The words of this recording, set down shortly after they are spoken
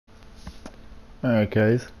Alright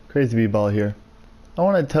guys, Crazy B-Ball here. I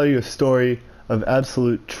want to tell you a story of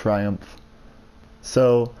absolute triumph.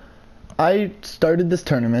 So, I started this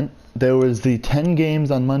tournament. There was the 10 games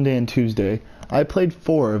on Monday and Tuesday. I played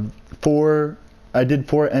I did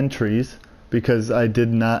 4 entries because I did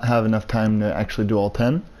not have enough time to actually do all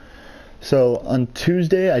 10. So on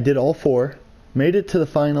Tuesday I did all 4, made it to the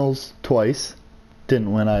finals twice,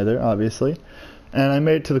 didn't win either obviously, and I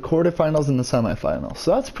made it to the quarterfinals and the semifinals.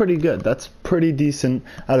 So that's pretty good. That's pretty decent.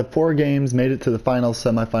 Out of 4 games, made it to the finals,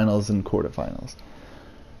 semifinals, and quarterfinals.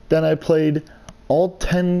 Then I played all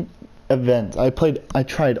 10 events. I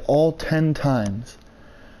tried all 10 times.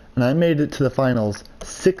 And I made it to the finals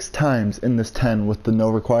 6 times in this 10 with the no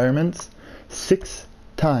requirements. 6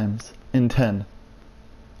 times in 10.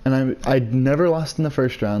 And I'd never lost in the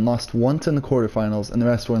first round, lost once in the quarterfinals, and the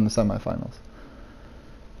rest were in the semifinals.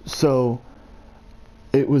 So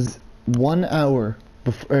it was 1 hour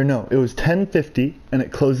before, or no, it was 10:50 and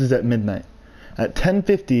it closes at midnight. At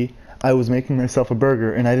 10:50 I was making myself a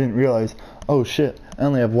burger and I didn't realize, oh shit, I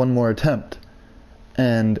only have one more attempt.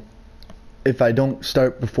 And if I don't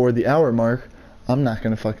start before the hour mark, I'm not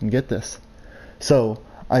gonna fucking get this. So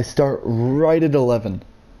I start right at 11.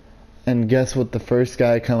 And guess what the first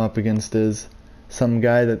guy I come up against is? Some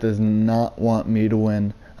guy that does not want me to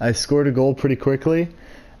win. I scored a goal pretty quickly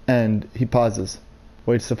and he pauses.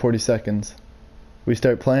 Waits the 40 seconds. We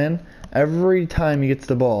start playing. Every time he gets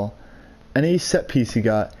the ball, any set piece he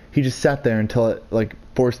got, he just sat there until it like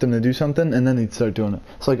forced him to do something, and then he'd start doing it.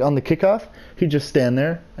 So like on the kickoff, he'd just stand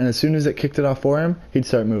there, and as soon as it kicked it off for him, he'd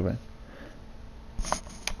start moving.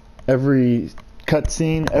 Every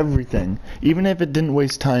cutscene, everything. Even if it didn't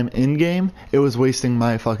waste time in game, it was wasting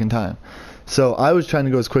my fucking time. So I was trying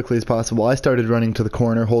to go as quickly as possible. I started running to the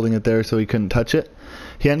corner, holding it there so he couldn't touch it.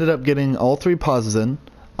 He ended up getting all 3 pauses in,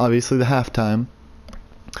 obviously the halftime.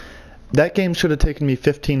 That game should have taken me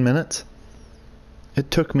 15 minutes.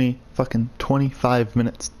 It took me fucking 25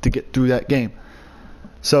 minutes to get through that game.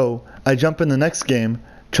 So I jump in the next game,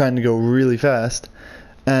 trying to go really fast,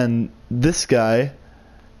 and this guy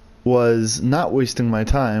was not wasting my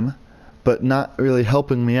time, but not really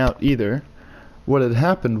helping me out either. What had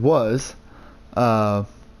happened was,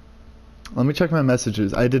 let me check my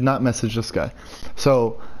messages. I did not message this guy.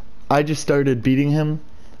 So I just started beating him,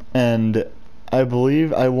 and I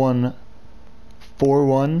believe I won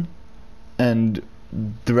 4-1, and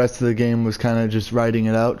the rest of the game was kind of just riding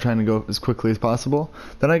it out, trying to go as quickly as possible.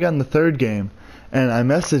 Then I got in the 3rd game, and I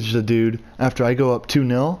messaged the dude after I go up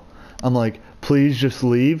 2-0. I'm like, please just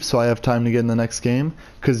leave so I have time to get in the next game,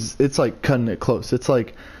 because it's like cutting it close. It's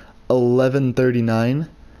like 11:39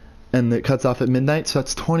 and it cuts off at midnight, so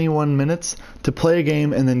that's 21 minutes to play a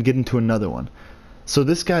game and then get into another one. So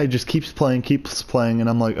this guy just keeps playing, and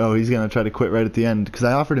I'm like, oh, he's gonna try to quit right at the end, because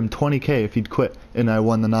I offered him 20k if he'd quit, and I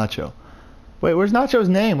won the Nacho. Wait, where's Nacho's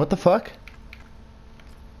name? What the fuck?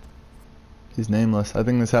 He's nameless. I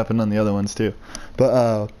think this happened on the other ones too.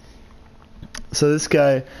 But so this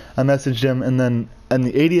guy, I messaged him, and then in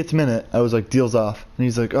the 80th minute, I was like, deal's off. And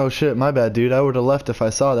he's like, oh shit, my bad, dude. I would have left if I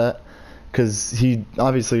saw that. Because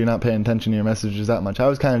obviously you're not paying attention to your messages that much. I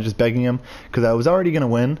was kind of just begging him, because I was already going to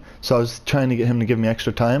win, so I was trying to get him to give me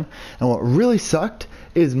extra time. And what really sucked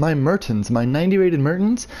is my Mertens, my 90 rated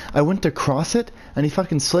Mertens, I went to cross it, and he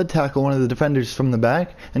fucking sled tackled one of the defenders from the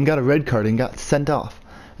back, and got a red card, and got sent off.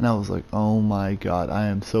 And I was like, oh my god, I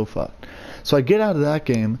am so fucked. So I get out of that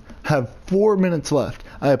game, have 4 minutes left.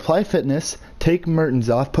 I apply fitness, take Mertens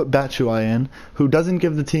off, put Batshuayi in, who doesn't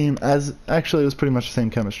give the team as... Actually, it was pretty much the same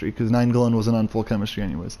chemistry, because Nainggolan wasn't on full chemistry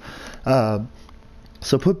anyways.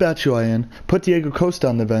 So put Batshuayi in, put Diego Costa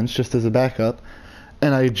on the bench just as a backup,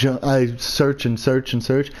 and I search and search and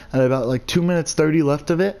search, and about like 2 minutes 30 left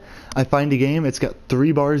of it, I find a game. It's got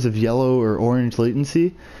 3 bars of yellow or orange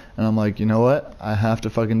latency, and I'm like, you know what? I have to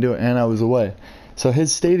fucking do it, and I was away. So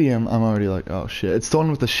his stadium, I'm already like, oh shit. It's the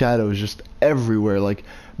one with the shadows just everywhere, like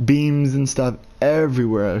beams and stuff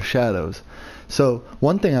everywhere of shadows. So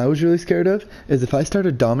one thing I was really scared of is if I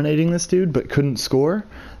started dominating this dude but couldn't score,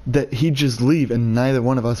 that he'd just leave and neither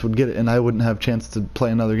one of us would get it, and I wouldn't have a chance to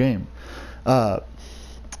play another game.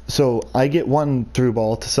 So I get one through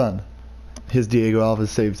ball to Son. His Diego Alves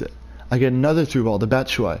saves it. I get another through ball to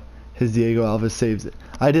Batshuayi. His Diego Alves saves it.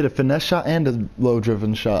 I did a finesse shot and a low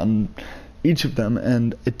driven shot on each of them,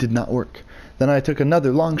 and it did not work. Then I took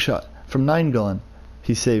another long shot from Nainggolan.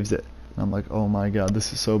 He saves it. And I'm like, oh my god,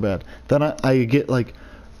 this is so bad. Then I get like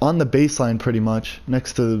on the baseline pretty much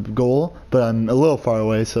next to the goal, but I'm a little far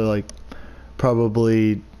away, so like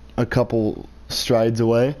probably a couple strides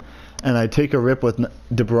away, and I take a rip with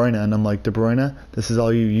De Bruyne, and I'm like, De Bruyne, this is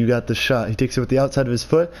all you. You got the shot. He takes it with the outside of his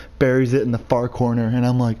foot, buries it in the far corner, and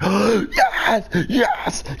I'm like, oh, yes,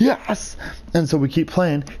 yes, yes. And so we keep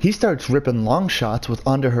playing. He starts ripping long shots with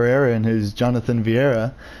Ander Herrera and his Jonathan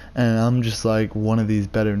Vieira, and I'm just like, one of these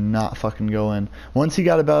better not fucking go in. Once he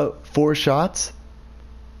got about 4 shots,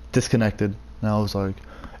 disconnected, and I was like,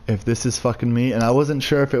 if this is fucking me, and I wasn't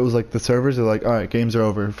sure if it was like the servers are like, alright, games are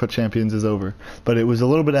over, Foot Champions is over, but it was a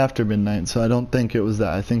little bit after midnight, so I don't think it was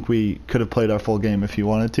that. I think we could have played our full game if he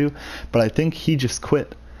wanted to, but I think he just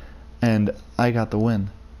quit, and I got the win.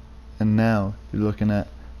 And now you're looking at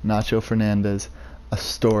Nacho Fernandez, a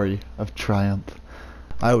story of triumph.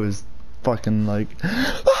 I was fucking like,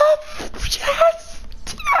 oh, yes,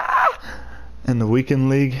 and the weekend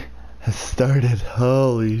league has started.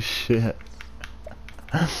 Holy shit.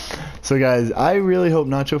 So guys, I really hope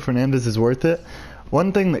Nacho Fernandez is worth it.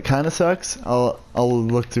 One thing that kind of sucks, I'll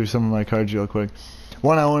look through some of my cards real quick.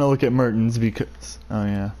 One, I want to look at Mertens because, oh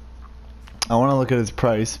yeah, I want to look at his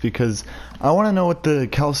price because I want to know what the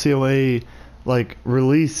Calcio like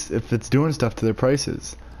release, if it's doing stuff to their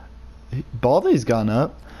prices. Balde's gone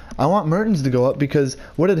up. I want Mertens to go up because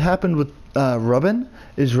what had happened with Robin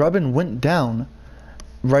is Robin went down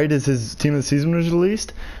right as his team of the season was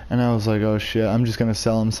released, and I was like, oh shit, I'm just gonna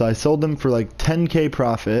sell him. So I sold him for like 10k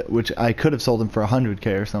profit, which I could have sold him for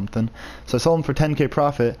 100k or something. So I sold him for 10k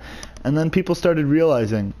profit, and then people started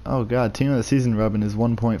realizing, oh god, team of the season Robin is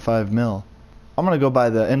 1.5 mil. I'm gonna go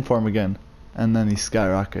buy the Inform again, and then he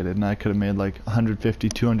skyrocketed, and I could have made like 150,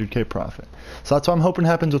 200k profit. So that's what I'm hoping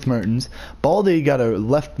happens with Mertens. Balde got a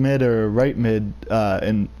left mid or a right mid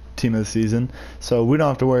in team of the season, so we don't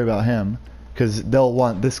have to worry about him, because they'll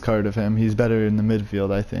want this card of him. He's better in the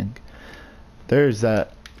midfield, I think. There's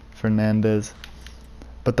that Fernandez.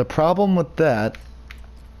 But the problem with that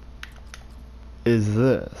is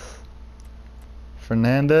this.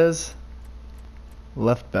 Fernandez,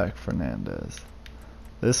 left back Fernandez.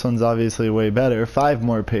 This one's obviously way better. 5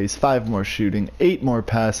 more pace, 5 more shooting, 8 more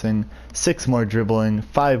passing, 6 more dribbling,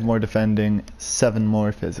 5 more defending, 7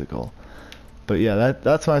 more physical. But yeah,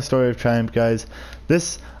 that's my story of triumph, guys.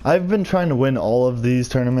 I've been trying to win all of these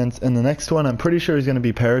tournaments, and the next one I'm pretty sure is going to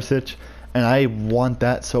be Perisic, and I want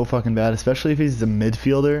that so fucking bad, especially if he's a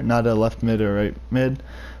midfielder, not a left mid or right mid.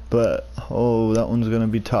 But oh, that one's going to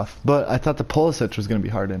be tough. But I thought the Pulisic was going to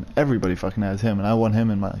be hard, and everybody fucking has him, and I won him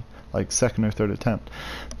in my like second or third attempt.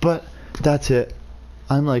 But that's it.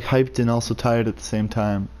 I'm like hyped and also tired at the same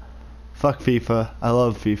time. Fuck FIFA. I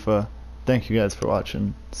love FIFA. Thank you guys for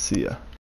watching. See ya.